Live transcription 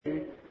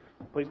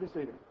Please be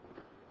seated.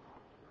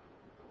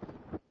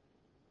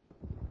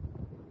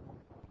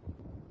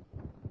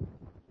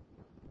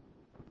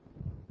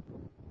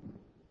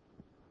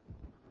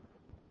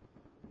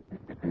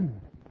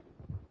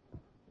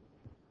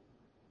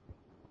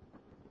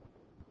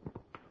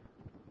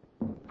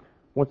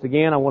 Once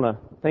again, I want to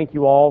thank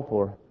you all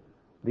for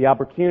the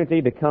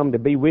opportunity to come to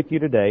be with you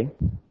today.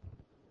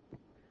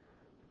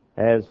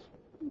 As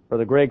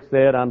Brother Greg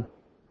said, I'm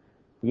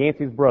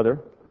Yancey's brother.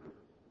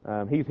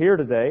 He's here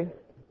today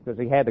because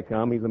he had to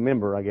come. He's a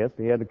member, I guess.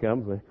 He had to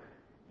come. So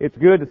it's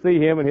good to see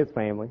him and his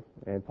family,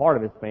 and part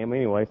of his family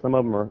anyway. Some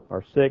of them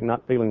are sick,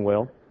 not feeling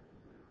well.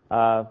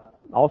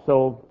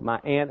 Also, my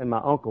aunt and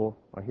my uncle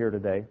are here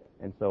today,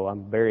 and so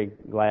I'm very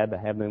glad to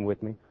have them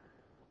with me.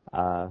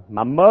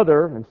 My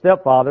mother and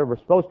stepfather were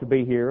supposed to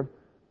be here,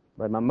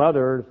 but my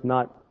mother's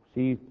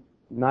she's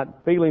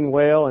not feeling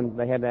well, and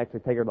they had to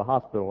actually take her to the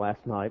hospital last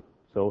night.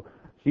 So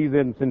she's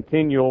in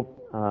Centennial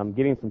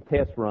getting some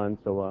tests run,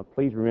 so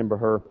please remember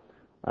her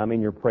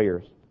in your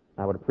prayers.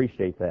 I would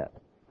appreciate that.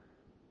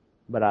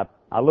 But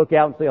I look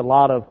out and see a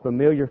lot of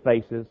familiar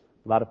faces,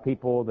 a lot of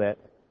people that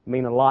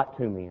mean a lot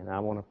to me, and I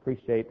want to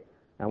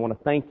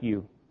thank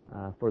you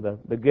for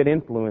the good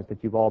influence that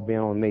you've all been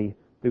on me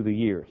through the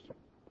years.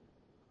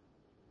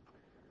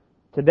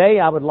 Today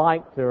I would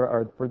like to,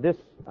 or for this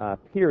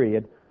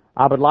period,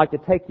 I would like to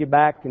take you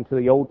back into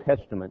the Old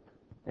Testament,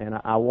 and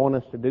I want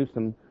us to do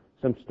some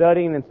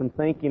studying and some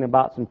thinking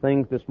about some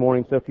things this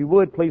morning. So if you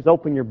would, please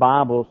open your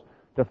Bibles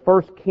to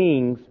 1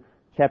 Kings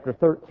chapter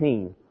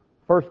 13.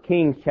 1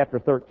 Kings chapter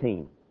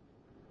 13.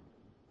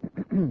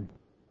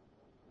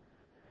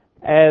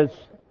 As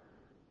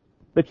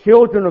the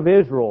children of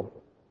Israel,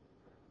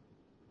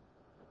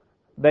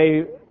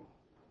 they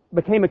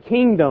became a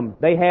kingdom.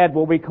 They had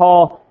what we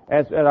call,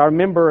 as I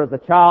remember as a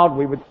child,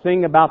 we would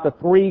sing about the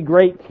three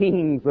great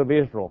kings of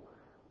Israel.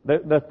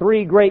 The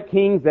three great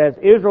kings, as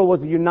Israel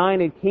was a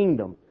united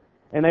kingdom.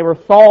 And they were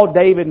Saul,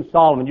 David, and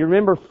Solomon. You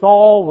remember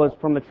Saul was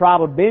from the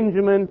tribe of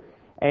Benjamin,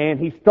 and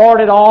he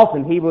started off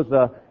and he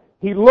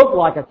looked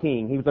like a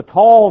king. He was a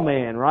tall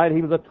man, right?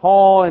 He was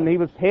and he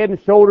was head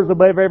and shoulders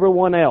above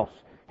everyone else.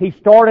 He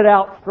started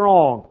out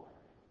strong,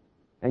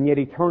 and yet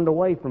he turned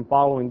away from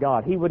following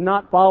God. He would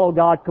not follow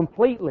God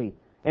completely.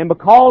 And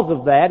because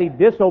of that, he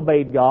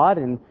disobeyed God,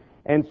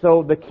 and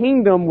so the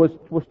kingdom was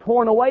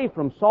torn away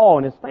from Saul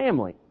and his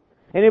family.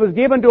 And it was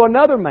given to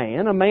another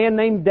man, a man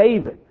named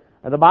David.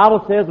 The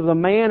Bible says of a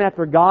man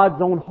after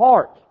God's own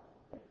heart.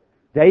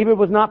 David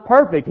was not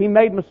perfect. He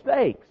made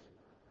mistakes.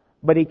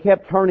 But he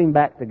kept turning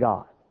back to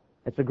God.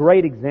 It's a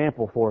great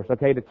example for us,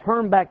 okay, to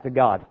turn back to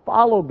God,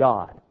 follow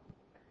God.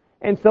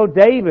 And so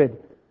David,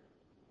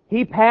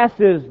 he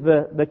passes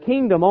the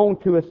kingdom on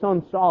to his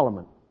son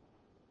Solomon.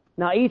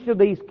 Now each of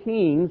these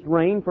kings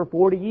reigned for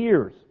 40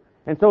 years.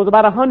 And so it was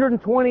about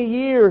 120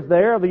 years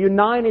there of a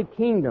united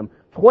kingdom.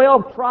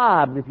 12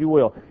 tribes, if you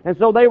will. And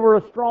so they were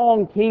a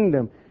strong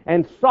kingdom.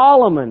 And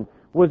Solomon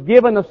was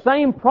given the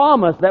same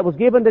promise that was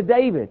given to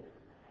David.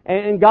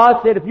 And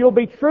God said, if you'll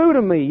be true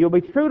to me, you'll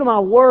be true to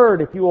my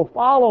word, if you will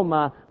follow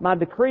my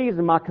decrees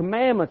and my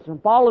commandments and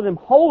follow them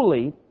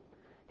wholly,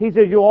 He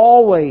says you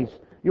always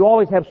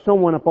have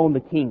someone upon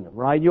the kingdom,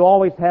 right? You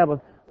always have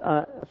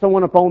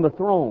someone upon the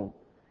throne.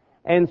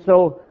 And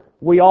so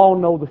we all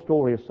know the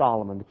story of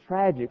Solomon, the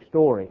tragic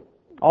story.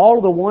 All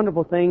of the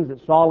wonderful things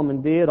that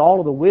Solomon did, all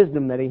of the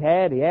wisdom that he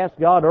had. He asked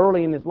God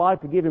early in his life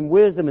to give him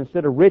wisdom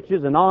instead of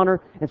riches and honor.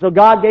 And so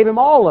God gave him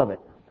all of it.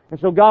 And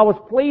so God was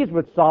pleased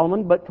with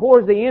Solomon, but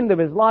towards the end of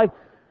his life,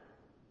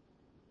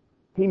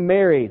 he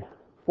married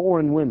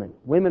foreign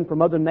women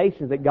from other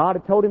nations that God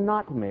had told him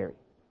not to marry.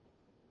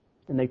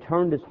 And they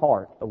turned his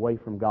heart away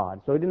from God.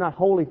 So he did not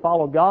wholly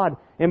follow God.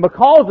 And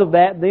because of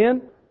that,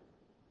 then,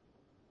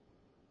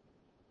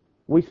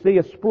 we see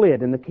a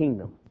split in the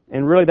kingdom.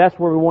 And really that's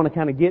where we want to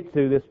kind of get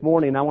to this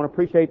morning. I want to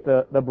appreciate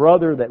the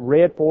brother that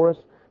read for us,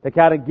 to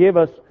kind of give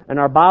us, in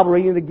our Bible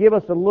reading, to give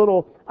us a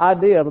little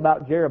idea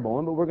about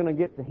Jeroboam, but we're going to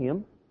get to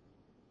him.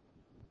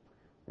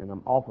 And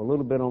I'm off a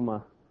little bit on my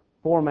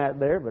format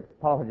there, but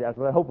apologize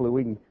for that. Hopefully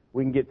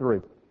we can get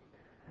through.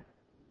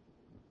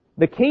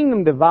 The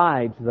kingdom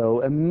divides,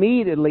 though,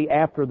 immediately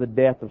after the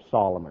death of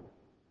Solomon.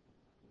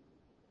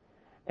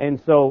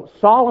 And so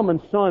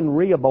Solomon's son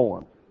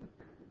Rehoboam,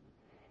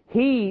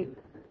 he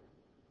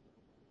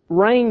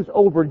reigns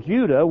over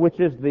Judah, which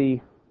is the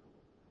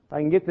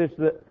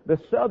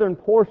southern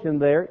portion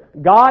there.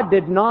 God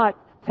did not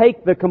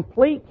take the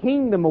complete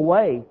kingdom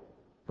away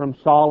from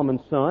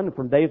Solomon's son,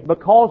 from David,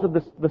 because of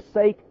the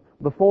sake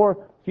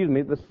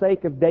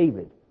of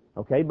David.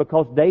 Okay,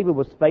 because David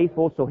was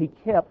faithful, so he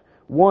kept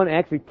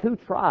two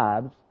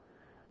tribes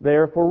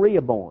there for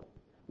Rehoboam.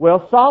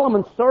 Well,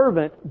 Solomon's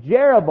servant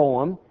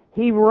Jeroboam,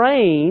 he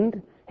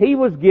reigned. He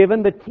was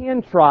given the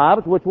 10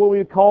 tribes, which what we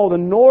would call the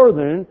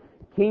northern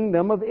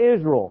kingdom of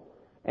Israel.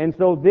 And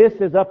so this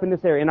is up in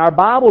this area. In our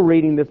Bible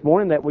reading this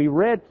morning that we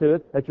read to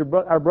us,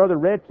 our brother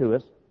read to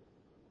us,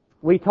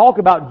 we talk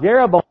about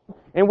Jeroboam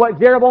and what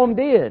Jeroboam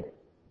did.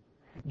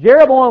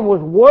 Jeroboam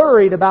was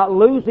worried about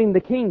losing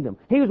the kingdom.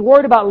 He was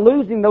worried about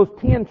losing those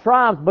 10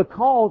 tribes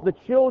because the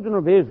children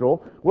of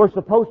Israel were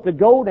supposed to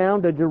go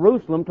down to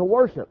Jerusalem to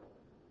worship.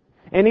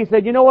 And he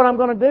said, you know what I'm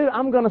going to do?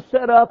 I'm going to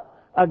set up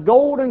a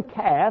golden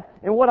calf,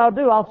 and what I'll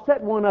do, I'll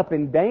set one up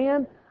in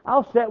Dan,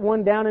 I'll set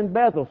one down in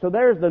Bethel. So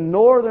there's the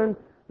northern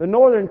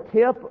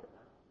tip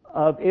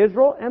of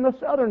Israel and the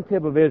southern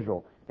tip of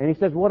Israel. And he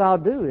says, what I'll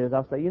do is,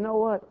 I'll say, you know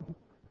what?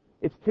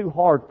 It's too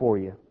hard for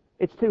you.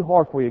 It's too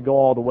hard for you to go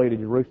all the way to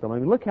Jerusalem. I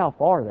mean, look how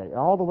far that is,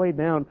 all the way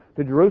down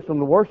to Jerusalem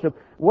to worship.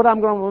 What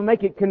I'm going to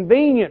make it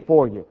convenient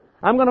for you.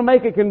 I'm going to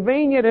make it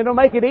convenient, and it'll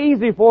make it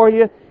easy for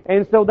you,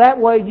 and so that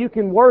way you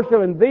can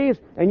worship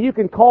and you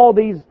can call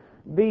these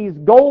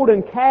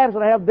golden calves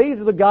that I have, these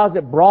are the gods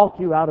that brought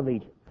you out of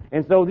Egypt.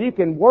 And so you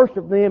can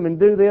worship them and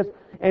do this.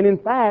 And in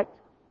fact,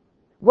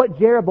 what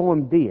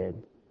Jeroboam did,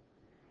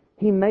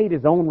 he made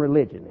his own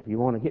religion, if you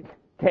want to get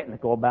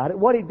technical about it.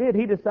 What he did,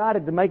 he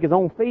decided to make his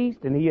own feast,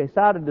 and he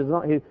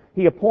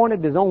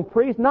appointed his own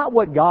priest, not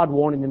what God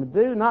wanted him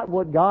to do, not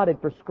what God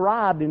had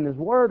prescribed in His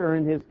Word or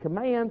in His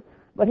commands,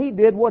 but he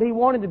did what he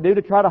wanted to do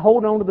to try to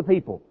hold on to the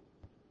people.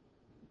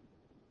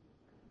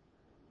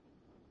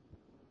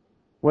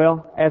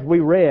 Well, as we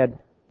read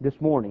this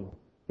morning,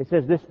 it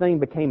says this thing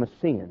became a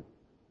sin.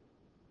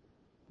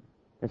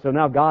 And so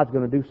now God's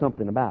going to do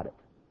something about it.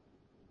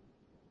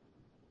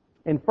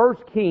 In 1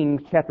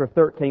 Kings chapter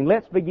 13,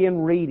 let's begin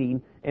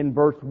reading in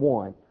verse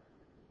 1.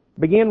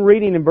 Begin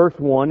reading in verse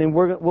 1, and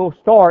we'll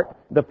start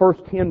the first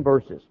 10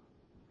 verses.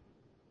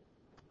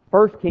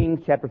 1 Kings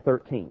chapter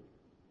 13.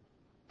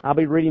 I'll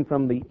be reading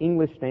from the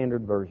English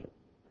Standard Version.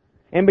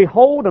 And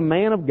behold, a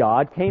man of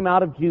God came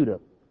out of Judah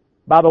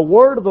by the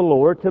word of the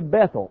Lord to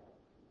Bethel.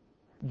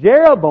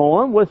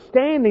 Jeroboam was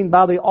standing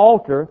by the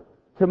altar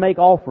to make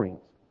offerings.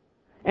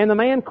 And the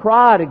man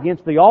cried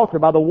against the altar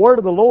by the word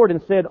of the Lord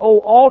and said, O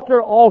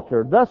altar,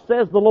 altar, thus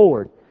says the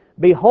Lord,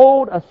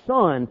 behold, a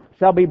son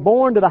shall be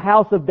born to the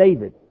house of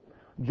David,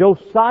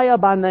 Josiah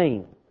by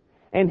name,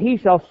 and he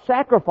shall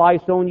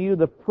sacrifice on you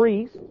the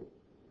priests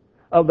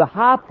of the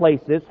high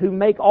places who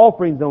make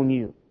offerings on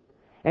you,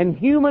 and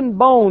human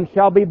bones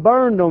shall be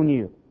burned on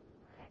you.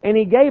 And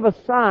he gave a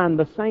sign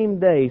the same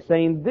day,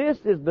 saying, This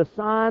is the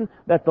sign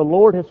that the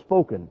Lord has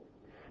spoken.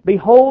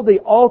 Behold, the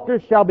altar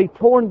shall be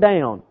torn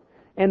down,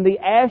 and the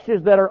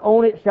ashes that are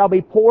on it shall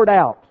be poured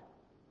out.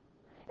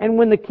 And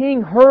when the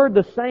king heard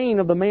the saying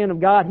of the man of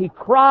God, he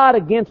cried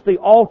against the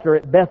altar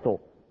at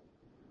Bethel.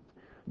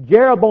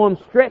 Jeroboam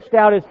stretched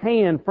out his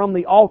hand from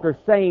the altar,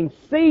 saying,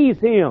 Seize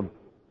him!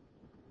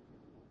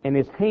 And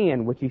his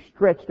hand, which he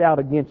stretched out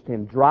against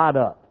him, dried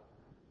up,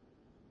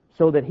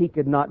 so that he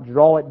could not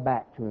draw it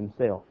back to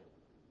himself.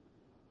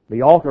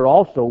 The altar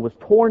also was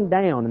torn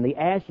down, and the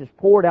ashes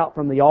poured out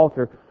from the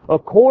altar,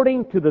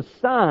 according to the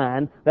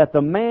sign that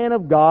the man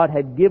of God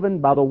had given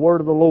by the word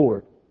of the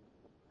Lord.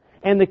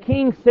 And the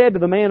king said to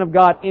the man of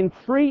God,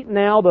 Entreat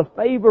now the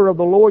favor of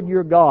the Lord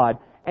your God,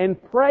 and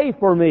pray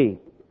for me,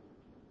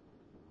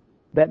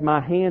 that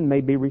my hand may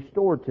be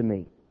restored to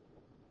me.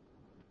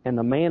 And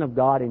the man of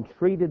God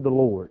entreated the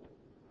Lord.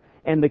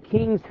 And the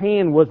king's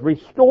hand was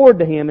restored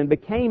to him and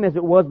became as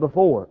it was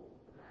before.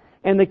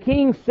 And the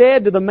king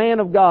said to the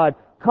man of God,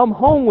 Come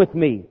home with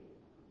me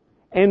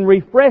and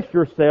refresh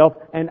yourself,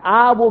 and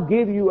I will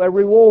give you a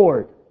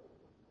reward.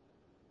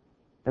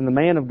 And the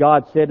man of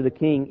God said to the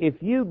king, If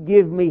you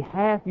give me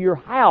half your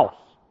house,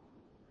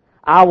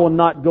 I will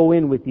not go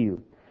in with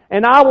you.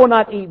 And I will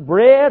not eat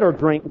bread or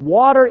drink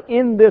water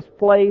in this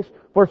place,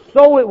 for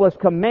so it was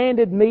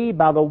commanded me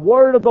by the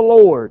word of the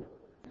Lord,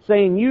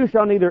 saying, You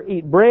shall neither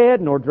eat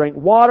bread nor drink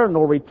water,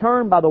 nor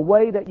return by the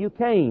way that you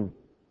came.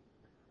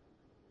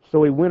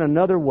 So he went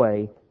another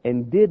way,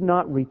 and did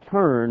not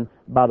return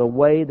by the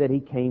way that he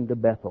came to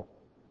Bethel.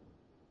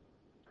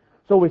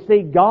 So we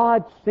see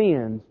God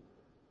sends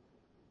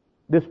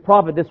this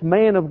prophet, this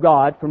man of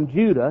God from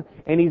Judah,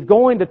 and he's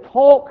going to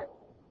talk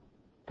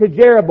to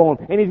Jeroboam,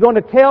 and he's going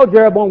to tell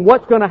Jeroboam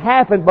what's going to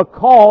happen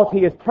because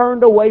he has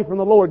turned away from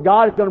the Lord.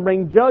 God is going to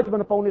bring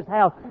judgment upon his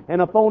house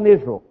and upon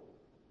Israel.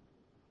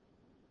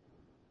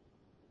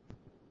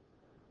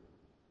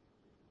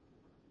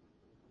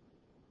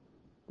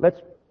 Let's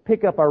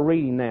pick up our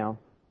reading now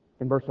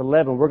in verse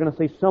 11. We're going to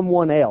see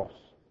someone else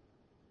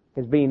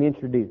is being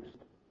introduced.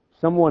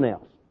 Someone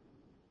else.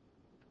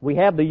 We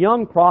have the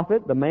young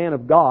prophet, the man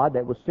of God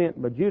that was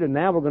sent by Judah.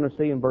 Now we're going to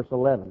see in verse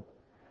 11.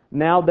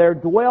 Now there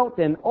dwelt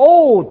an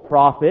old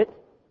prophet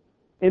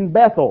in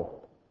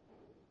Bethel,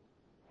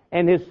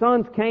 and his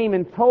sons came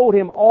and told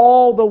him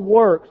all the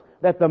works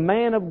that the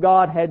man of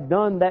God had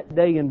done that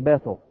day in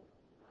Bethel.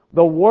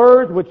 The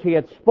words which he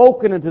had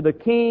spoken unto the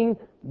king,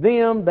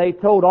 them they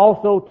told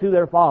also to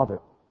their father.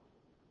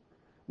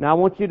 Now I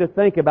want you to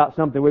think about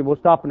something. We'll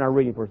stop in our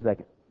reading for a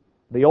second.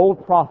 The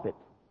old prophet.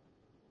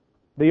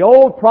 The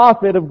old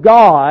prophet of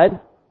God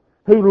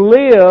who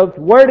lived,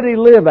 where did he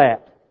live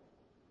at?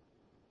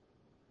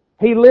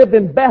 He lived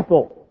in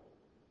Bethel.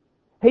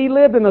 He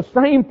lived in the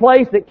same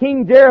place that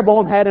King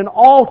Jeroboam had an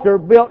altar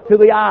built to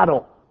the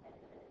idol.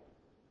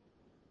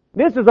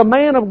 This is a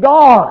man of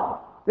God.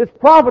 This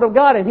prophet of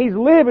God, and he's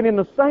living in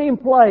the same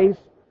place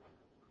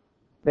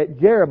that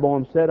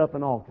Jeroboam set up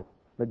an altar,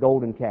 the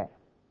golden calf.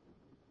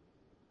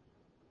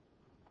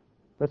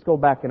 Let's go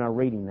back in our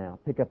reading now.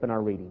 Pick up in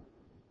our reading.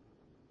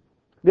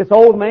 This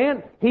old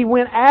man, he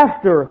went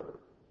after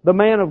the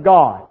man of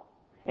God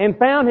and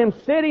found him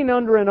sitting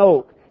under an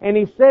oak. And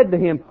he said to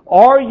him,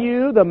 "Are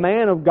you the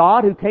man of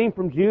God who came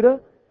from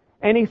Judah?"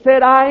 And he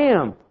said, "I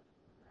am."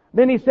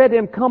 Then he said to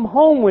him, "Come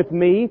home with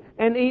me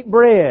and eat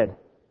bread."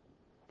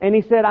 And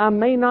he said, "I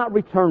may not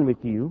return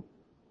with you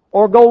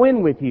or go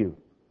in with you.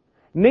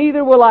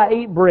 Neither will I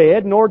eat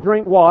bread nor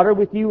drink water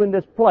with you in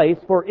this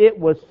place, for it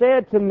was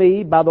said to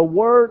me by the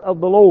word of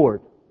the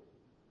Lord,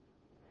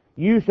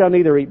 you shall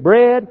neither eat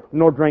bread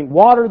nor drink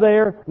water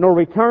there, nor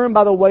return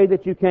by the way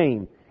that you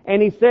came."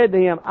 And he said to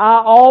him,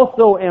 "I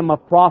also am a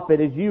prophet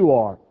as you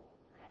are.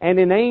 And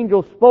an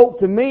angel spoke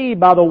to me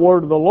by the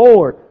word of the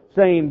Lord,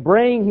 saying,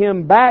 Bring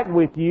him back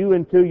with you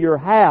into your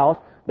house,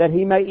 that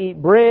he may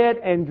eat bread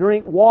and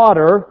drink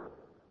water."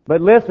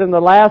 But listen, the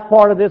last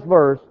part of this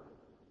verse,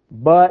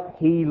 "But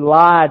he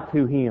lied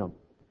to him."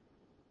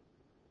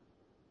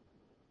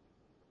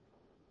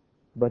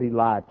 But he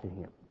lied to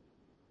him.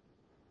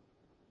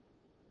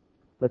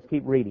 Let's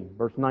keep reading.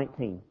 Verse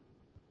 19.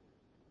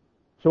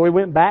 "So he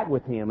went back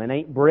with him and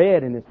ate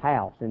bread in his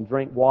house and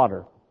drank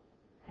water.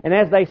 And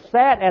as they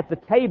sat at the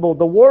table,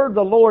 the word of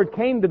the Lord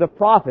came to the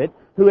prophet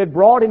who had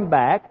brought him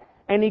back,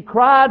 and he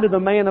cried to the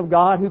man of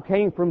God who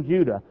came from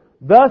Judah,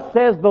 Thus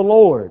says the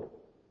Lord,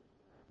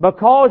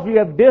 because you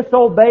have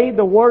disobeyed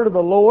the word of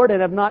the Lord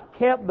and have not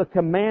kept the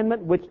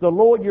commandment which the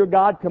Lord your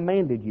God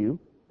commanded you,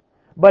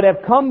 but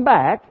have come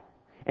back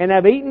and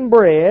have eaten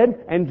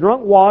bread and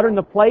drunk water in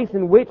the place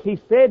in which he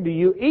said to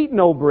you, Eat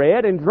no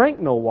bread and drink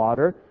no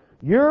water,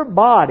 your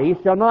body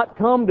shall not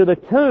come to the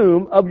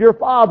tomb of your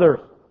fathers.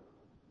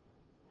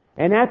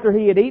 And after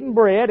he had eaten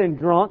bread and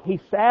drunk, he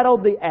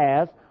saddled the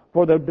ass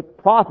for the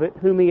prophet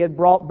whom he had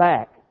brought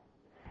back.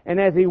 And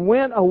as he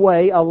went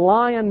away, a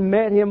lion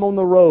met him on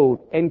the road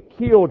and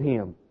killed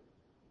him.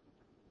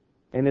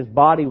 And his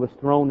body was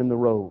thrown in the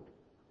road.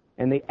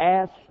 And the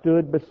ass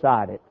stood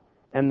beside it,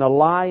 and the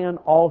lion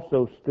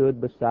also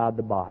stood beside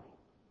the body."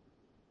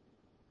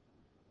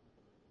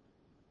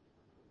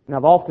 Now,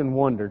 I've often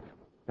wondered,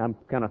 I'm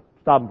kind of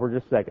stopping for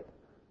just a second.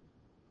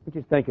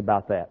 Just think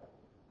about that.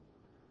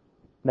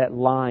 That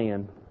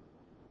lion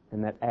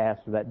and that ass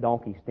or that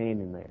donkey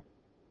standing there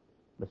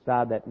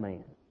beside that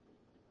man.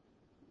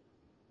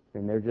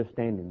 And they're just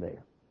standing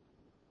there.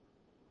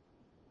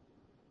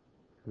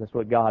 That's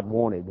what God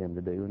wanted them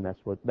to do, and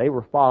that's what they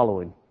were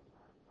following,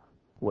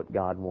 what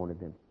God wanted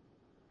them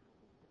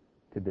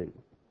to do.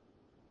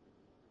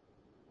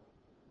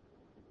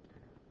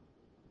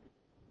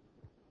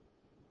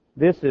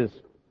 This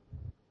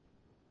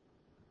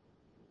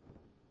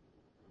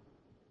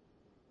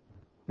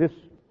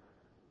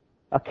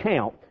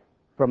account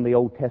from the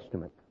Old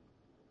Testament.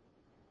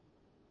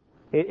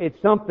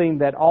 It's something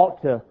that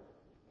ought to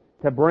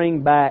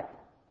bring back,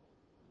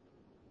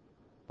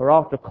 or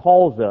ought to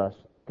cause us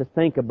to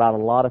think about a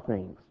lot of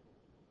things.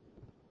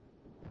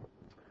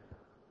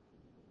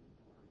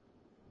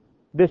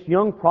 This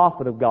young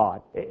prophet of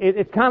God,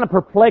 it's kind of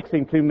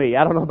perplexing to me.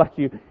 I don't know about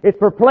you. It's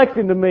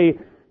perplexing to me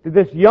that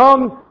this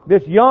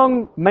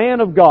young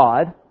man of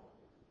God,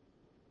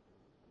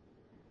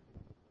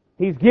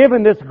 he's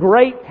given this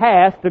great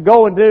task to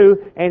go and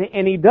do,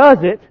 and he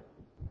does it,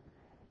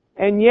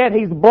 and yet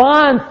he's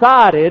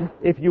blindsided,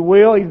 if you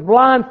will. He's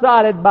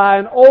blindsided by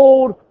an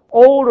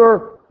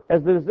older,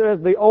 as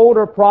the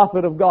older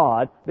prophet of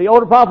God. The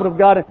older prophet of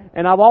God,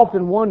 and I've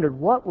often wondered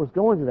what was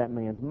going through that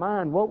man's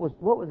mind. What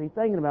was he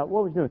thinking about?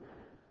 What was he doing?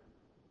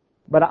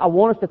 But I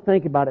want us to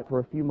think about it for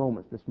a few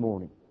moments this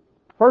morning.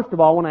 First of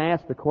all, I want to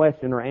ask the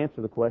question, or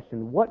answer the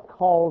question, what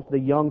caused the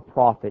young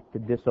prophet to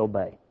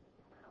disobey?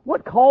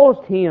 What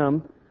caused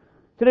him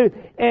to do?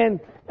 And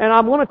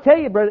I want to tell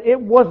you, brother,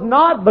 it was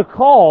not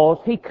because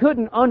he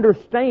couldn't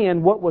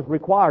understand what was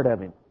required of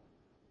him.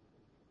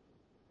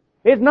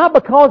 It's not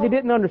because he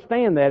didn't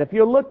understand that. If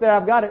you look there,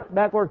 I've got it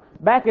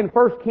back in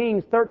 1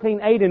 Kings 13,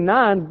 8 and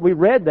 9, we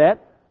read that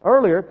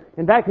earlier.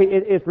 In fact,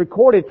 it's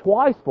recorded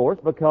twice for us,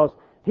 because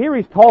here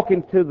he's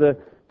talking to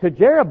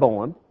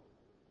Jeroboam.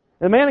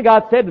 The man of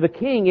God said to the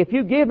king, "If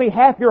you give me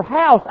half your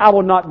house, I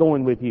will not go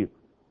in with you.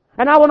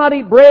 And I will not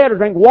eat bread or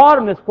drink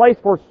water in this place,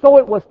 for so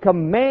it was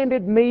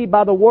commanded me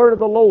by the word of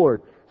the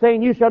Lord,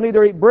 saying, You shall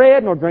neither eat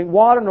bread nor drink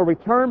water, nor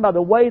return by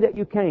the way that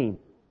you came."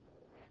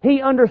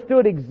 He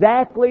understood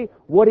exactly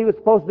what he was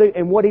supposed to do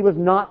and what he was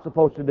not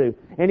supposed to do.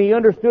 And he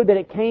understood that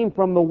it came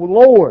from the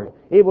Lord.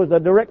 It was a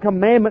direct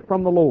commandment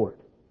from the Lord.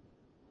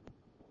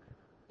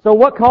 So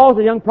what caused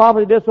the young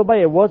prophet to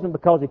disobey? It wasn't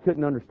because he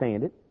couldn't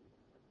understand it.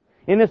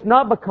 And it's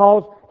not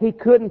because he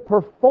couldn't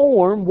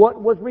perform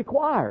what was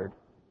required.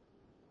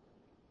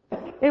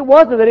 It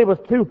wasn't that it was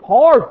too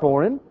hard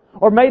for him,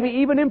 or maybe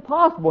even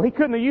impossible. He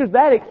couldn't have used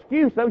that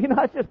excuse. So,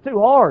 it's just too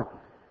hard.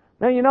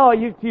 Now,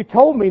 you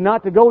told me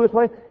not to go this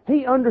way.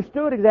 He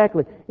understood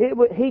exactly.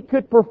 He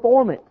could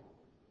perform it.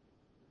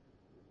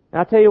 And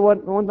I'll tell you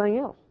one thing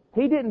else.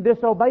 He didn't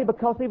disobey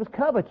because he was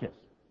covetous.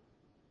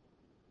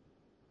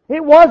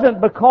 It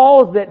wasn't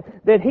because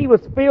that he was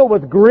filled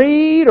with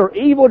greed or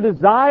evil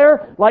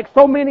desire like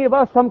so many of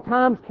us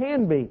sometimes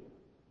can be.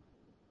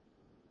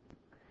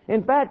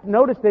 In fact,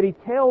 notice that he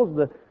tells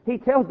the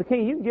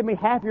king, you can give me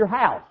half your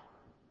house.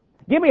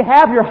 Give me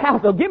half your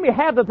house. So give me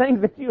half the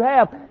things that you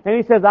have. And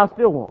he says, I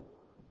still won't.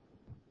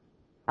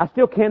 I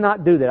still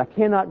cannot do that. I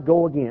cannot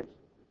go against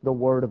the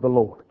word of the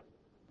Lord.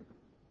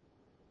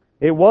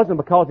 It wasn't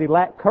because he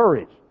lacked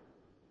courage.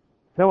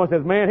 Someone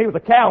says, man, he was a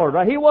coward,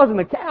 right? He wasn't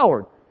a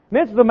coward.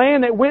 This is the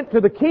man that went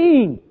to the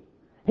king.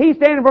 He's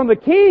standing from the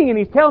king and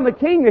he's telling the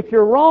king that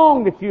you're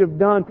wrong, that you have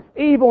done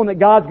evil, and that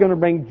God's going to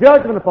bring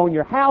judgment upon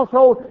your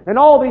household and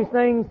all these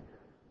things,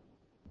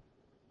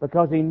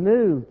 because he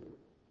knew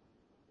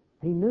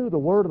the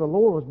word of the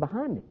Lord was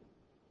behind him.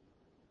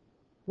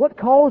 What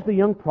caused the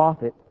young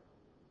prophet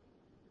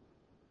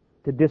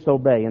to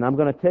disobey? And I'm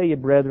going to tell you,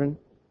 brethren,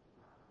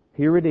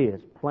 here it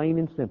is, plain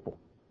and simple.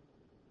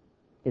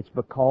 It's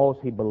because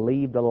he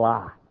believed a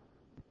lie.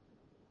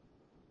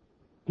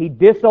 He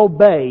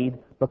disobeyed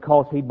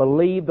because he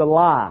believed a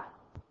lie.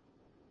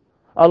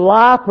 A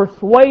lie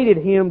persuaded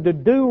him to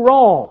do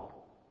wrong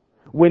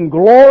when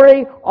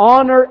glory,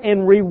 honor,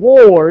 and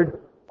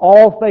reward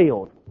all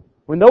failed.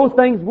 When those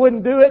things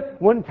wouldn't do it,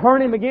 wouldn't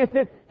turn him against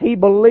it, he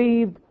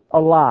believed a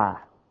lie.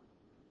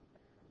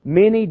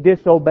 Many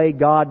disobey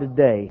God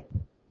today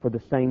for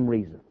the same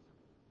reason.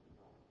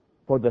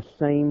 For the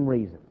same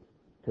reason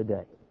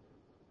today.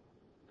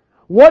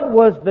 What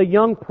was the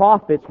young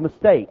prophet's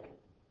mistake?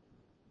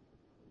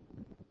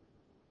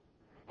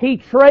 He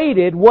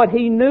traded what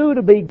he knew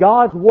to be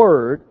God's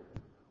Word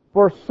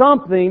for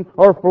something,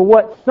 or for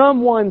what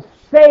someone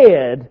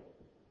said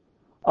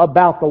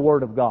about the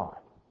Word of God.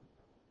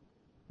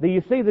 Do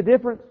you see the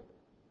difference?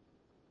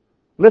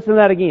 Listen to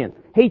that again.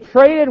 He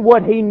traded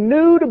what he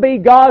knew to be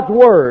God's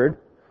Word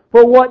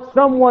for what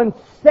someone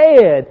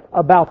said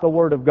about the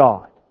Word of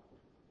God.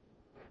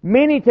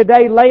 Many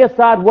today lay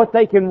aside what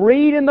they can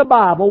read in the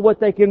Bible,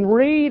 what they can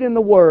read in the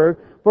Word,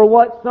 for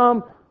what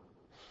some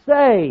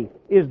say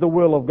is the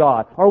will of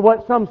God, or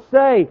what some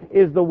say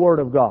is the Word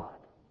of God.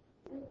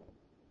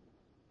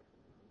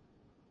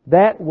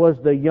 That was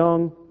the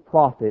young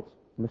prophet's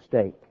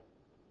mistake.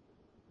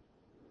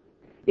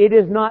 It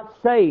is not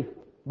safe,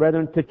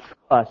 brethren, to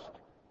trust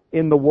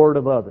in the word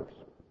of others.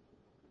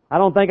 I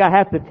don't think I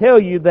have to tell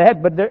you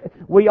that, but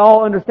we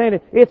all understand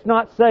it. It's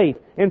not safe.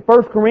 In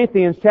 1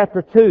 Corinthians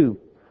chapter 2,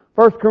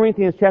 1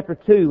 Corinthians chapter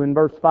 2 and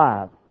verse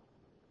 5.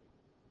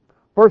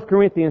 1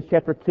 Corinthians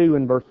chapter 2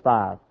 and verse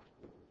 5.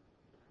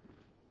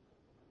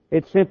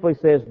 It simply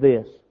says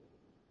this.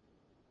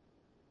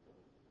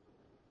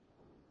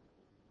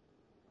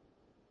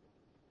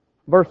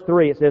 Verse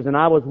 3, it says, And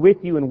I was with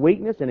you in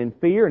weakness and in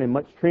fear and in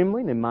much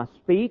trembling, and my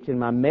speech and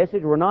my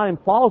message were not in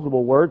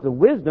plausible words of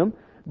wisdom,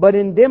 but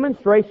in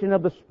demonstration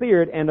of the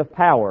Spirit and of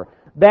power,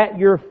 that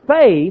your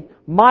faith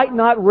might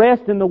not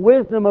rest in the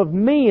wisdom of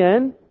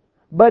men,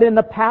 but in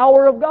the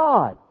power of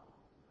God.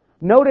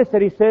 Notice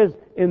that he says,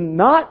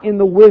 not in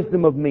the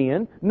wisdom of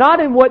men, not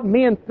in what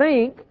men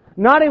think,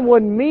 not in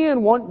what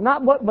men want,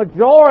 not what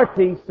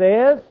majority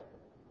says,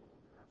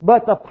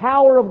 but the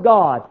power of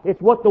God. It's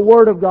what the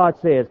Word of God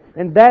says.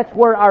 And that's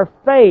where our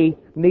faith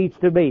needs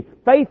to be.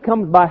 Faith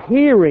comes by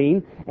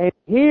hearing, and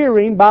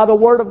hearing by the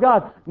Word of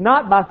God.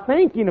 Not by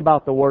thinking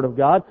about the Word of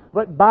God,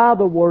 but by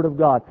the Word of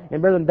God.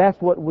 And brethren, that's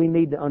what we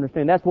need to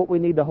understand. That's what we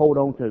need to hold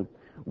on to.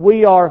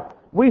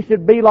 We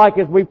should be like,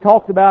 as we've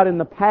talked about in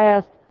the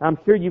past, I'm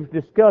sure you've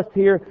discussed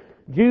here,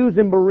 Jews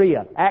in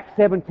Berea, Acts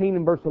 17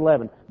 and verse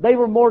 11. They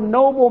were more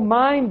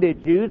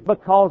noble-minded Jews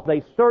because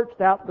they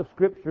searched out the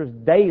Scriptures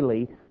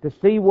daily to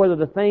see whether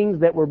the things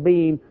that were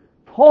being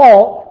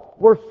taught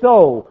were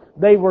so.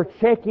 They were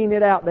checking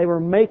it out. They were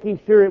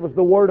making sure it was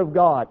the Word of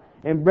God.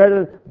 And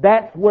brethren,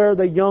 that's where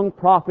the young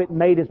prophet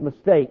made his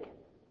mistake.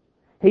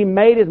 He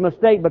made his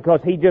mistake because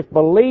he just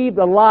believed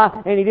a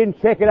lie and he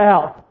didn't check it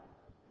out.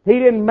 He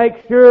didn't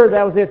make sure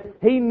that was it.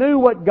 He knew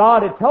what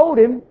God had told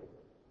him,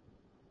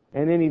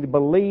 and then he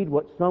believed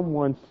what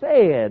someone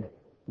said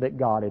that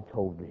God had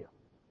told them.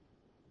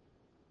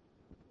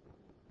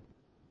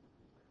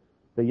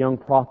 The young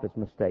prophet's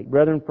mistake.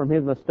 Brethren, from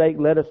his mistake,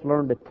 let us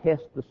learn to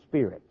test the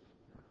spirits.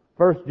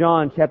 1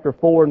 John chapter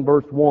 4 and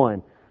verse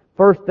 1.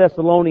 1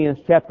 Thessalonians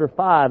chapter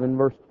 5 and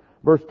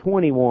verse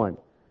 21.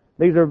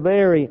 These are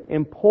very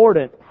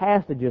important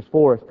passages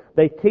for us.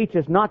 They teach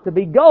us not to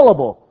be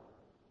gullible.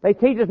 They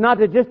teach us not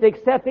to just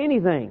accept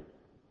anything.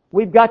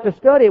 We've got to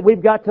study it.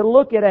 We've got to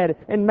look at it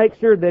and make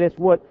sure that it's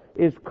what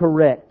is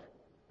correct.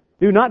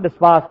 Do not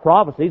despise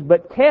prophecies,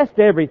 but test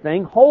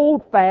everything.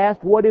 Hold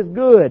fast what is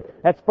good.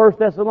 That's 1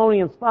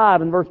 Thessalonians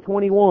 5 and verse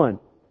 21.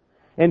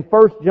 And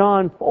 1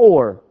 John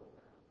 4.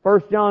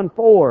 1 John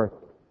 4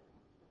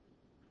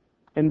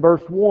 and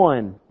verse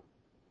 1.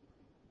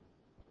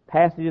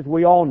 Passages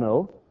we all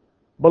know.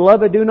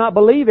 Beloved, do not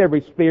believe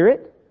every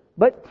spirit,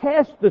 but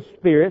test the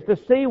spirits to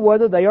see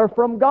whether they are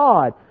from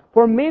God.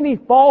 For many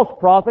false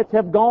prophets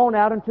have gone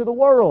out into the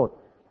world.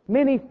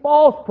 Many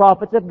false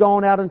prophets have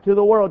gone out into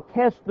the world.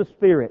 Test the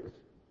spirits.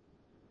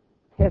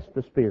 Test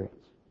the spirits.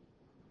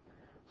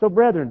 So,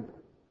 brethren,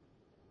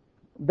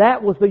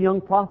 that was the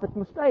young prophet's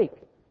mistake.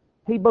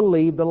 He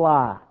believed a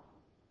lie.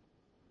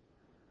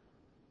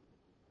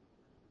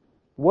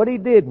 What he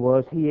did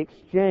was he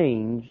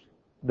exchanged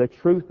the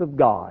truth of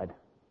God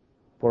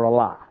for a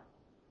lie.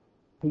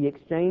 He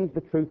exchanged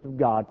the truth of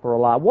God for a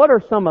lie. What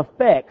are some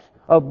effects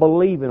of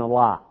believing a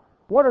lie?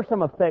 What are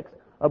some effects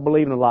of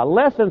believing a lie?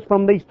 Lessons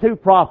from these two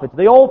prophets,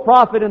 the old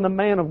prophet and the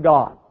man of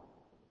God.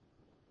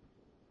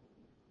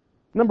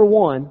 Number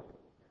one,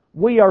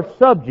 we are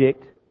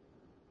subject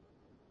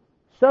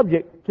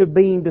to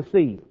being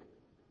deceived.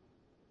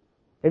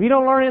 If you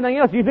don't learn anything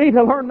else, you need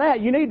to learn that.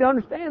 You need to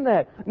understand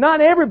that.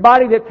 Not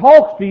everybody that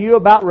talks to you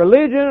about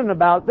religion and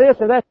about this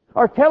or that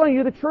are telling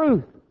you the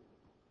truth.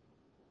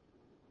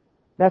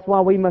 That's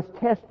why we must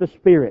test the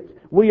spirits.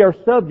 We are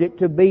subject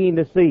to being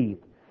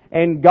deceived.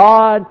 And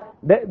God,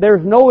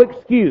 there's no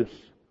excuse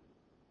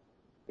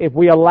if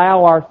we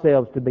allow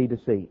ourselves to be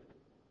deceived.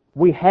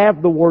 We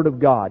have the Word of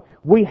God.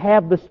 We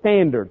have the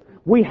standards.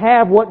 We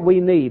have what we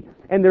need.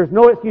 And there's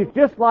no excuse.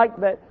 Just like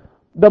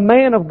the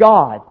man of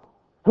God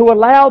who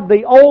allowed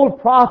the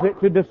old prophet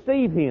to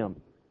deceive him.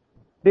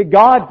 Did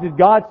God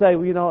say,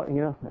 well, you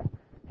know,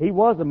 he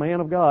was a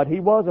man of God. He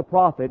was a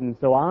prophet, and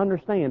so I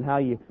understand how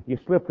you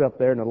slipped up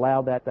there and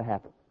allowed that to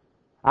happen.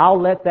 I'll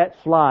let that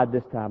slide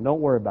this time. Don't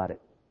worry about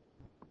it.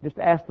 Just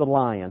ask the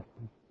lion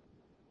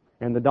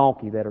and the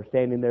donkey that are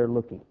standing there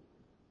looking.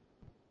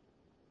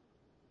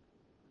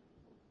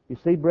 You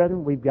see,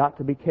 brethren, we've got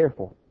to be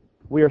careful.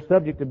 We are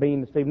subject to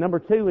being deceived. Number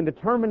two, in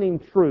determining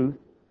truth,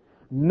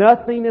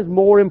 nothing is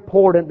more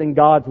important than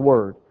God's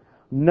Word.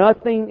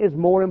 Nothing is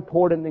more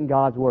important than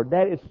God's Word.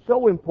 That is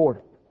so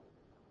important.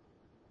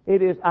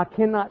 It is, I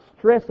cannot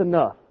stress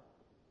enough.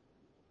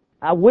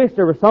 I wish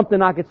there was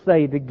something I could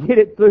say to get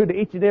it through to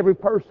each and every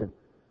person.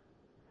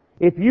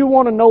 If you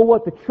want to know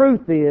what the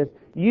truth is,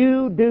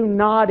 you do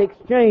not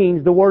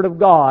exchange the Word of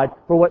God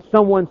for what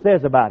someone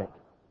says about it.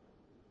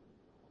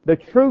 The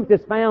truth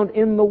is found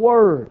in the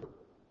Word.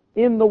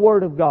 In the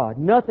Word of God.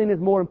 Nothing is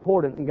more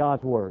important than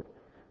God's Word.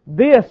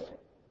 This,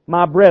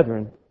 my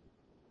brethren,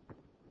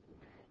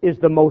 is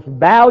the most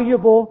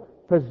valuable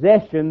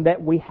possession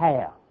that we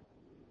have.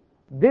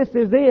 This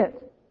is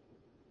it.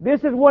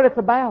 This is what it's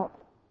about.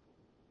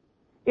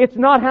 It's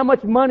not how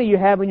much money you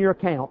have in your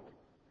account.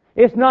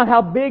 It's not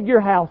how big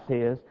your house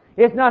is.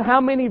 It's not how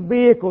many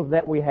vehicles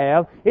that we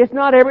have. It's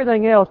not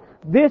everything else.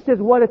 This is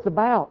what it's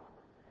about.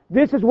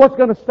 This is what's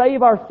going to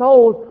save our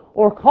souls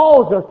or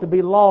cause us to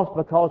be lost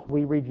because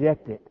we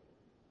reject it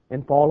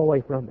and fall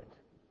away from it.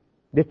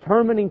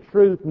 Determining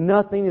truth,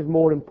 nothing is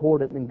more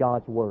important than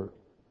God's Word.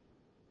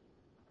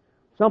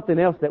 Something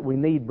else that we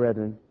need,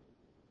 brethren.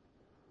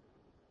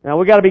 Now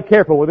we've got to be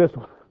careful with this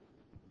one.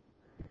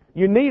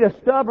 You need a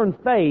stubborn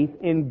faith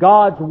in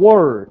God's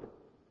Word.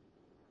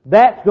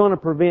 That's going to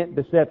prevent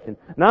deception.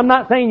 Now I'm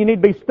not saying you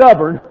need to be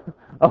stubborn,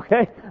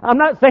 okay? I'm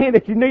not saying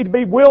that you need to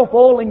be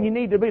willful and you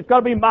need to be, it's got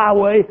to be my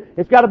way,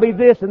 it's got to be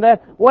this and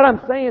that. What I'm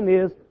saying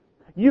is,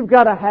 you've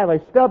got to have a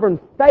stubborn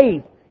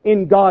faith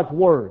in God's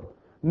Word.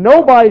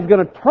 Nobody's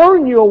going to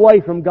turn you away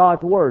from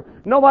God's Word.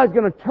 Nobody's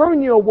going to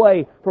turn you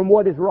away from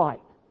what is right.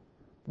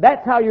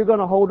 That's how you're going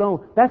to hold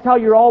on. That's how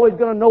you're always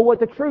going to know what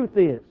the truth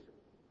is.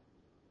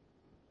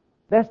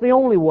 That's the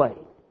only way.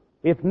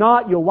 If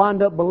not, you'll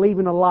wind up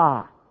believing a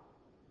lie.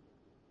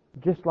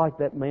 Just like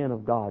that man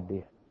of God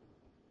did.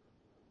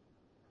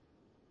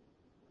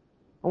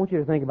 I want you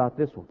to think about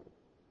this one.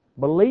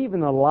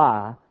 Believing a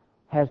lie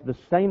has the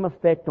same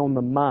effect on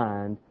the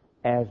mind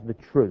as the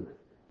truth.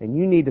 And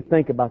you need to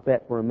think about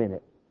that for a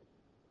minute.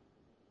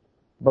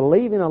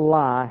 Believing a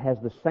lie has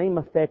the same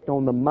effect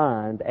on the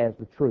mind as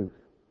the truth.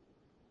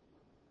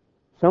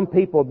 Some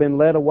people have been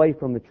led away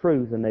from the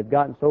truth and they've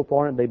gotten so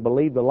far and they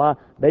believe the lie,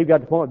 they've got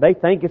to the point where they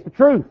think it's the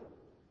truth.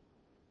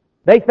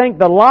 They think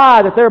the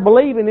lie that they're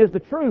believing is the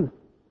truth.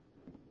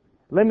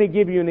 Let me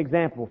give you an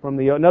example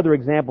another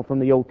example from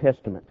the Old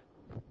Testament.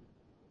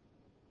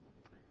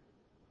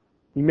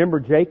 You remember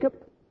Jacob?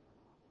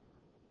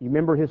 You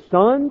remember his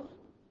sons?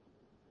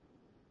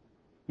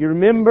 You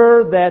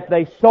remember that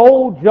they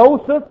sold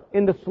Joseph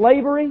into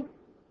slavery?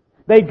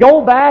 They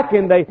go back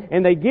and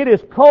they get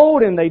his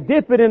coat and they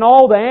dip it in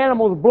all the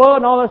animal's blood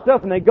and all that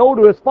stuff, and they go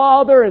to his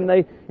father and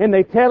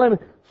they tell him,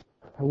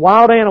 a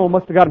wild animal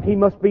must have got him, he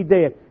must be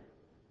dead.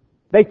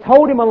 They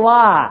told him a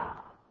lie.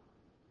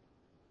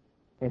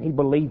 And he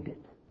believed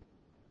it.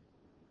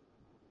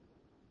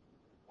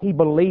 He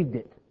believed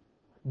it.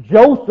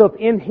 Joseph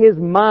in his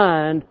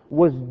mind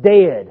was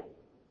dead.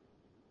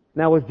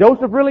 Now was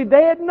Joseph really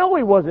dead? No,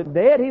 he wasn't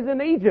dead. He's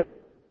in Egypt.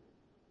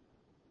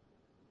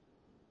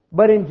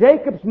 But in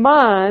Jacob's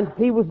mind,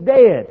 he was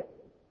dead.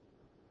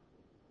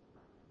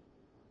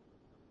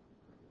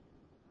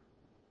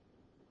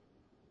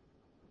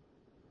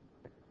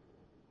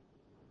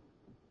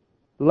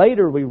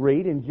 Later we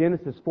read in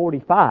Genesis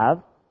 45,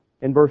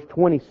 in verse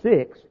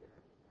 26,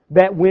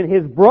 that when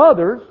his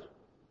brothers,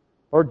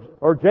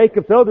 or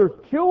Jacob's other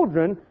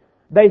children,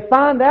 They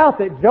find out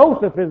that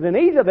Joseph is in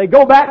Egypt. They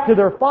go back to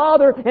their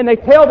father and they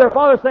tell their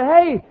father, say,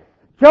 hey,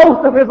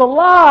 Joseph is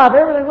alive,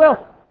 everything's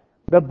well.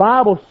 The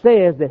Bible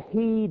says that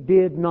he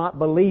did not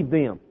believe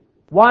them.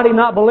 Why did he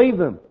not believe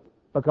them?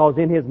 Because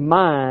in his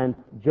mind,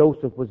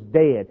 Joseph was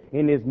dead.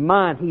 In his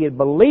mind, he had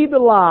believed a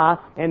lie,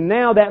 and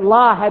now that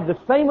lie had the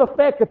same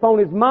effect upon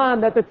his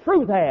mind that the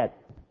truth had.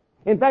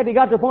 In fact, he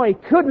got to the point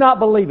he could not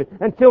believe it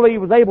until he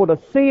was able to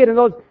see it,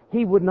 and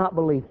he would not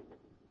believe it.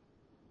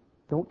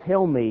 Don't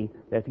tell me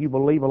that if you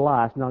believe a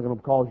lie, it's not going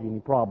to cause you any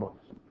problems.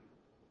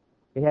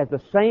 It has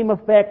the same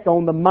effect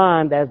on the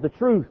mind as the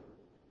truth.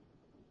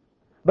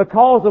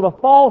 Because of a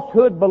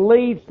falsehood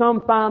believed,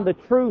 some find the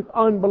truth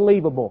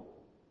unbelievable.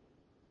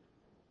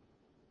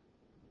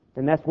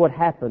 And that's what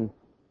happened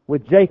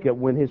with Jacob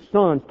when his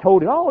sons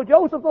told him, oh,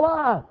 Joseph's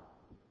alive.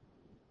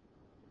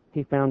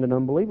 He found it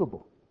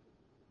unbelievable.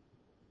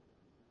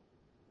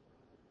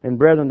 And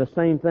brethren, the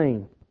same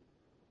thing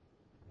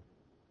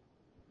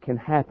can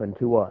happen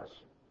to us.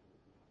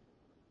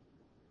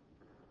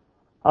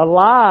 A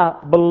lie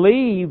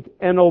believed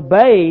and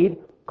obeyed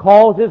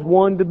causes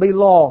one to be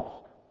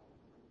lost.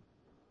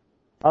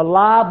 A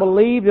lie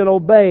believed and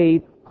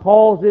obeyed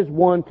causes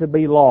one to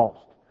be lost.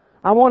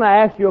 I want to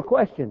ask you a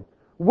question.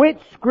 Which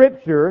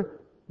scripture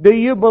do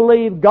you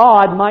believe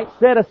God might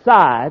set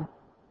aside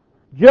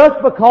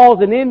just because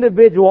an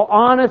individual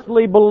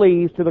honestly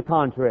believes to the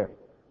contrary?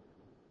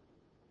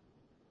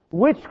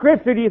 Which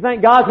scripture do you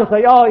think God's going to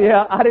say, oh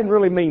yeah, I didn't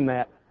really mean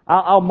that.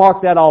 I'll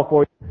mark that off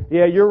for you.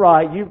 Yeah, you're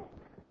right.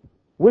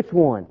 Which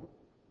one?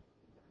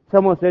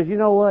 Someone says, you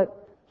know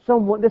what?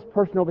 This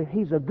person over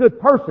here, he's a good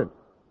person.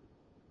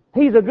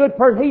 He's a good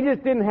person. He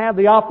just didn't have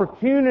the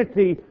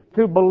opportunity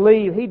to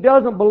believe. He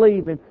doesn't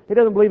believe in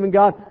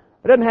God.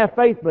 He doesn't have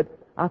faith, but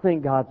I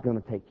think God's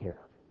going to take care of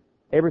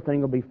it.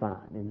 Everything will be fine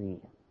in the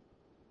end.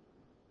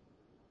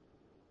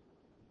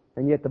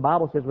 And yet the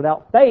Bible says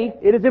without faith,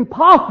 it is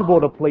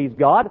impossible to please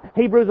God.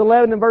 Hebrews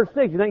 11 and verse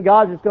 6. You think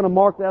God's just going to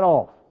mark that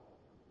off?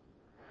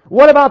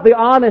 What about the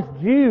honest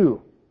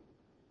Jew?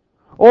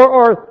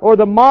 Or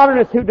the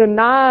modernist who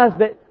denies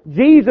that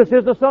Jesus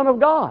is the Son of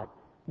God?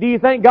 Do you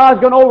think God's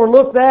going to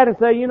overlook that and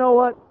say, you know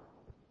what?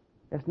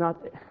 It's not.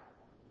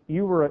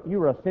 You were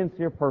a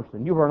sincere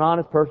person. You were an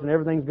honest person.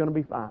 Everything's going to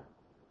be fine.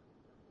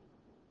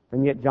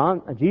 And yet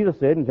Jesus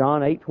said in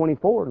John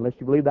 8:24, unless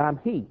you believe that I'm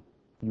He,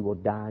 you will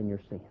die in your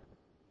sin.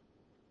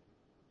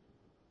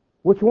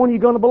 Which one are you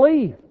going to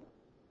believe?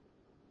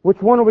 Which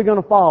one are we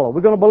going to follow? Are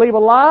we going to believe a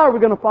lie or are we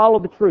going to follow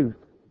the truth?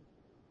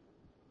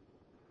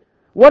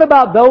 What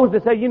about those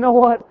that say, you know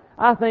what?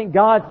 I think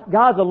God's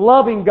a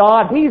loving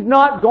God. He's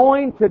not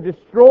going to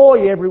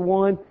destroy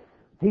everyone.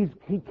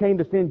 He came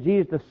to send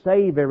Jesus to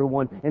save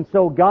everyone. And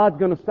so God's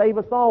going to save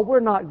us all.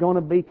 We're not going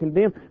to be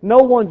condemned. No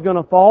one's going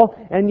to fall.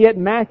 And yet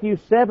Matthew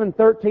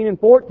 7:13 and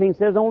 14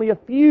 says only a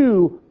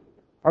few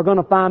are going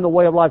to find the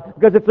way of life.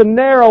 Because it's a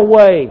narrow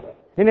way.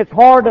 And it's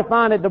hard to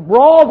find it. The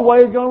broad way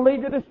is going to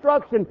lead to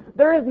destruction.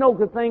 There is no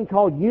thing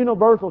called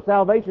universal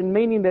salvation,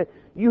 meaning that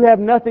you have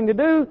nothing to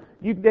do,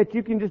 that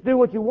you can just do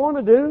what you want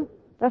to do.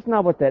 That's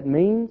not what that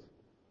means.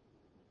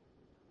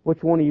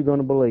 Which one are you going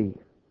to believe?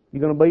 You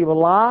going to believe a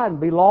lie and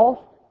be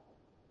lost?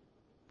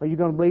 Or are you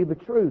going to believe the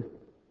truth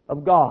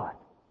of God?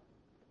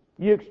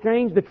 You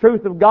exchange the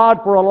truth of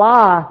God for a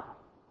lie,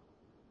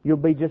 you'll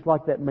be just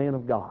like that man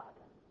of God.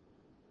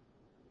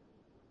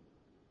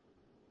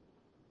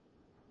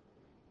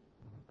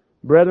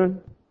 Brethren,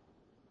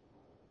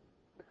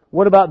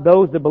 what about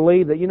those that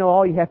believe that,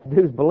 all you have to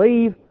do is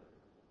believe?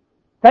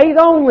 Faith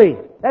only.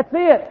 That's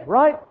it,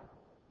 right?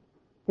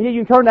 And yet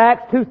you can turn to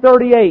Acts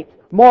 2:38,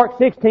 Mark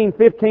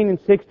 16:15 and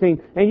 16,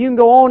 and you can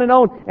go on,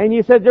 and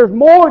you said there's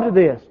more to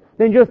this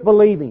than just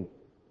believing.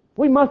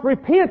 We must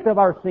repent of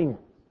our sins.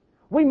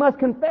 We must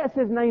confess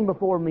His name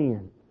before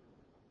men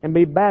and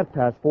be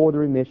baptized for the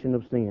remission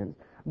of sins.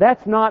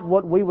 That's not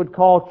what we would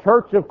call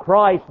Church of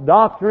Christ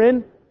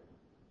doctrine.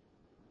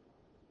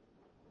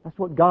 That's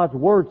what God's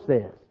Word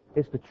says.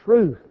 It's the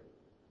truth.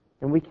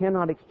 And we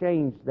cannot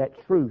exchange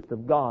that truth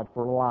of God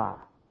for a lie.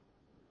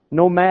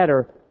 No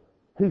matter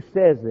who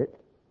says it,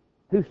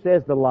 who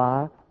says the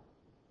lie,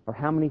 or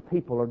how many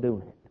people are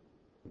doing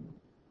it.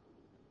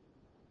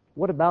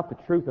 What about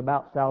the truth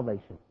about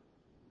salvation?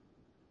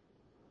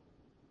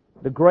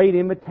 The great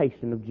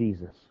imitation of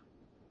Jesus.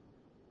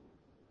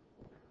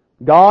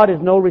 God is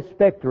no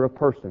respecter of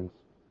persons.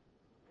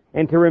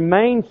 And to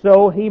remain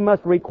so, He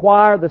must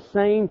require the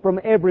same from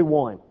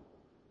everyone.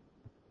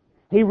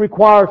 He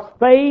requires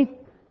faith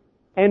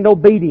and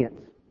obedience.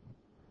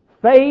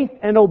 Faith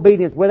and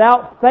obedience.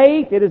 Without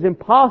faith, it is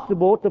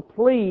impossible to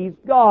please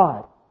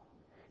God.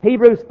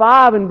 Hebrews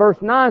 5 and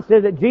verse 9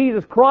 says that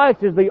Jesus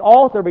Christ is the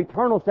author of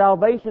eternal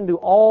salvation to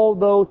all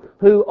those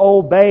who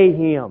obey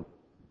Him.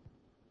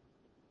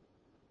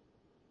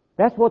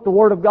 That's what the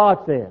Word of God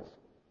says.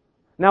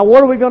 Now,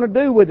 what are we going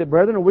to do with it,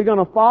 brethren? Are we going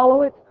to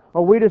follow it?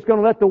 Or are we just going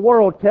to let the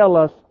world tell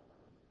us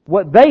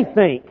what they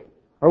think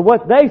or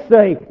what they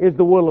say is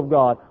the will of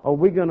God? Or are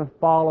we going to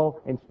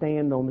follow and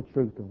stand on the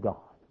truth of God?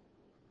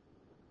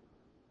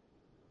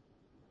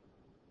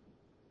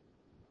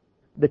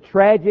 the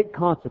tragic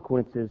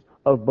consequences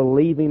of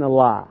believing a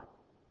lie.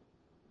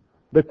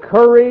 The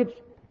courage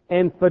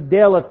and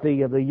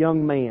fidelity of the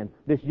young man,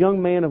 this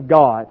young man of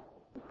God,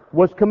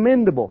 was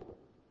commendable.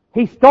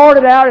 He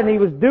started out and he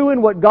was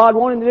doing what God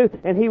wanted him to do,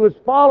 and he was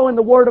following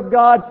the Word of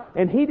God,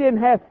 and he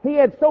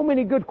had so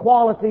many good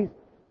qualities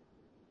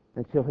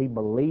until he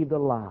believed a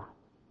lie.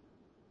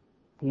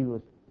 He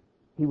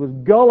was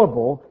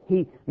gullible.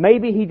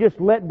 Maybe he just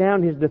let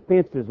down his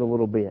defenses a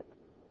little bit,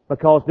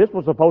 because this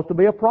was supposed to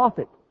be a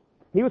prophet.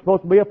 He was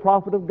supposed to be a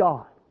prophet of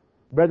God.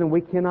 Brethren,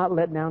 we cannot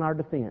let down our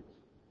defense.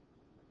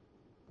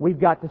 We've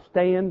got to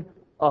stand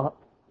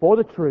up for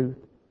the truth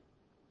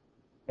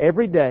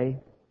every day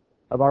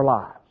of our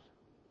lives.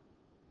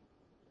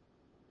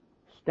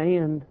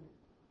 Stand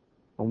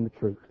on the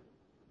truth.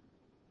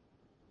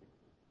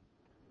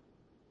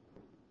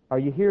 Are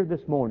you here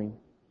this morning?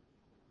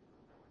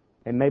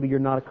 And maybe you're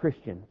not a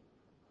Christian.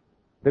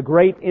 The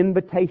great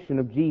invitation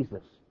of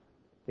Jesus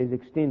is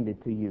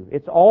extended to you.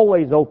 It's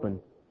always open.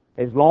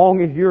 As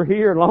long as you're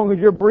here, as long as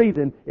you're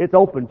breathing, it's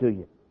open to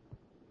you.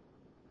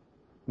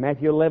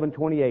 Matthew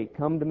 11:28,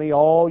 "Come to me,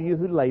 all you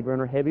who labor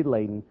and are heavy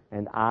laden,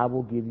 and I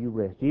will give you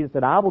rest." Jesus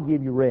said, "I will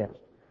give you rest."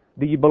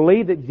 Do you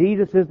believe that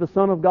Jesus is the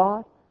Son of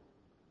God?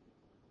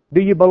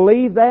 Do you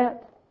believe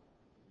that?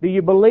 Do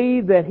you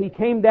believe that He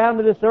came down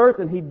to this earth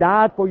and He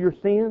died for your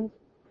sins?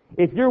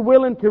 If you're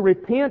willing to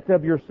repent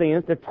of your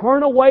sins, to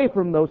turn away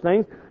from those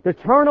things, to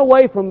turn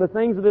away from the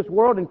things of this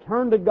world and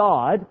turn to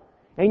God,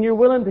 and you're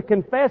willing to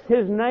confess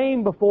His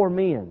name before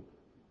men,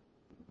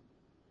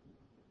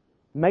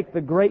 make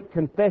the great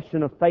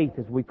confession of faith,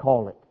 as we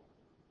call it.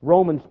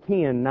 Romans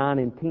 10:9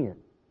 and 10.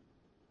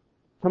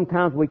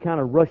 Sometimes we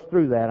kind of rush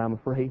through that, I'm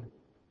afraid.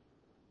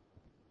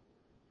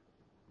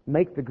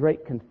 Make the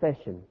great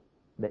confession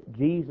that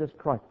Jesus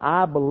Christ,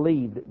 I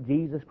believe that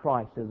Jesus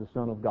Christ is the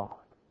Son of God.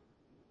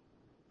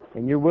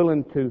 And you're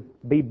willing to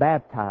be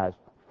baptized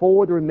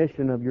for the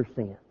remission of your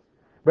sins.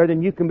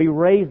 Brethren, you can be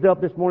raised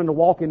up this morning to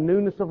walk in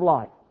newness of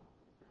life,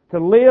 to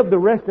live the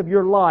rest of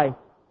your life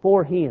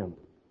for Him.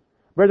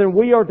 Brethren,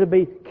 we are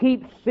to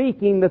keep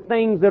seeking the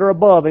things that are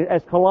above,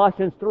 as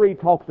Colossians 3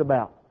 talks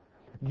about.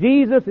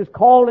 Jesus is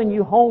calling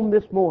you home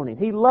this morning.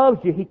 He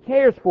loves you. He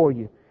cares for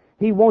you.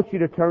 He wants you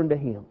to turn to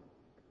Him.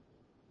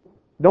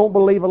 Don't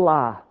believe a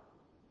lie.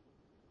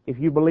 If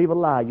you believe a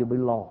lie, you'll be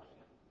lost.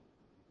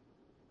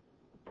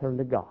 Turn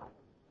to God.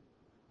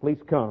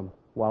 Please come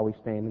while we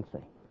stand and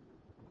sing.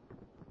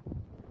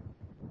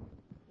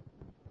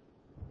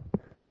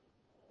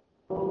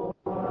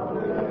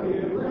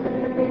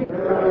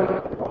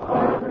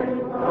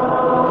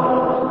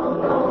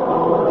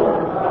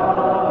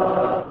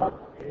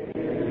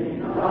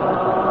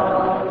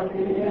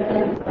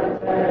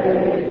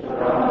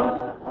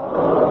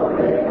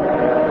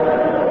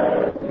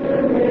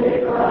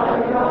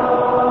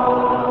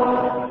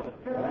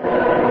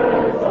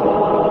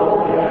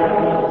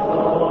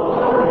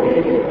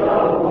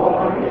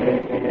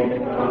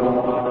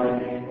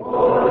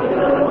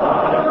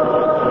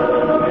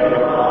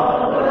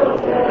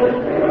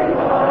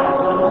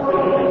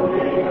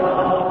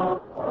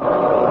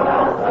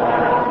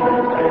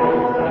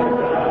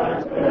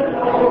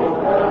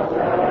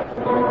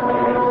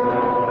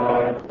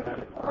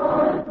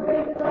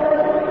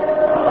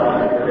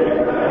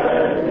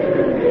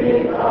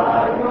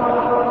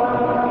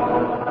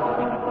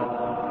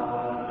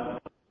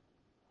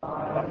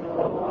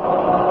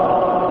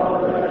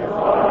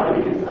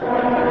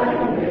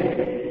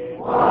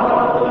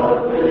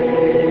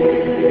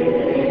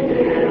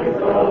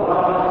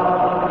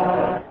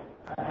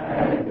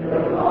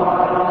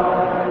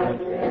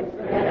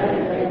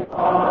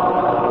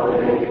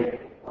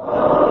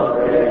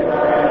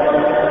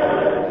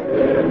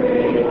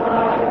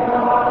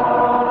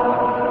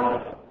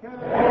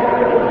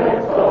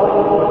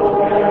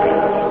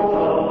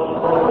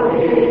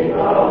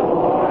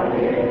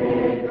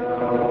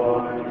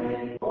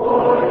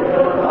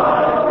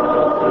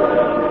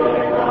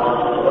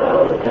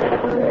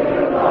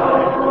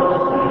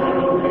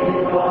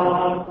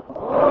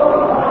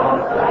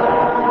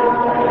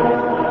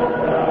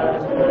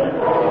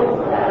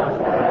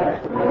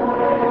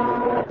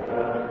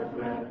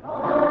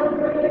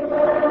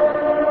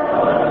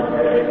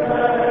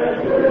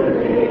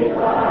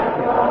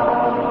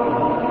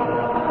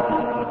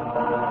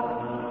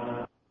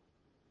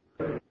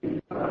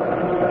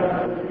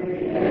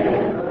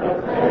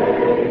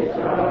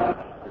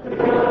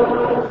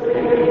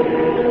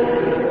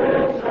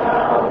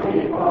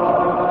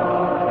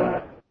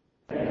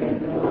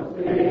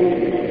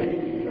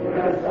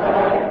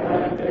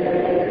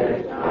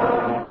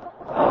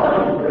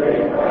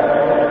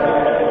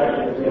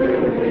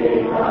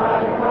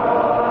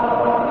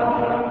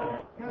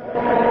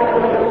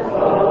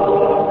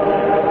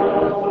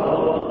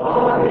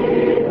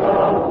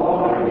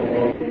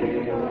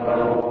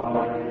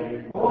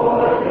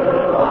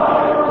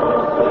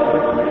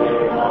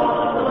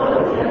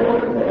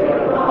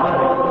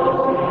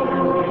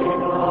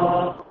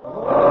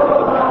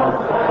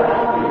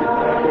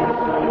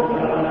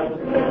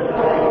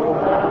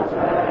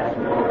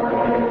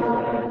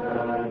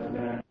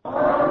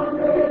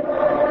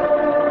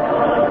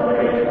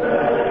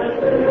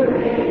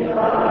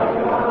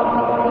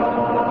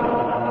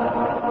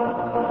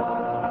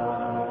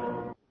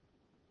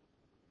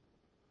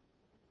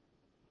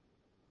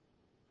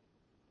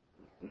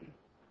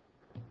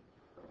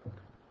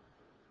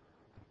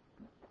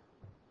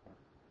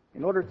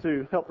 In order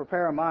to help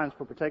prepare our minds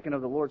for partaking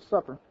of the Lord's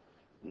Supper,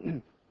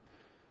 we'll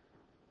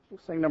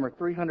sing number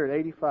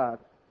 385.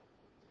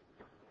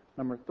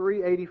 Number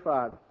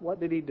 385, what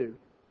did he do?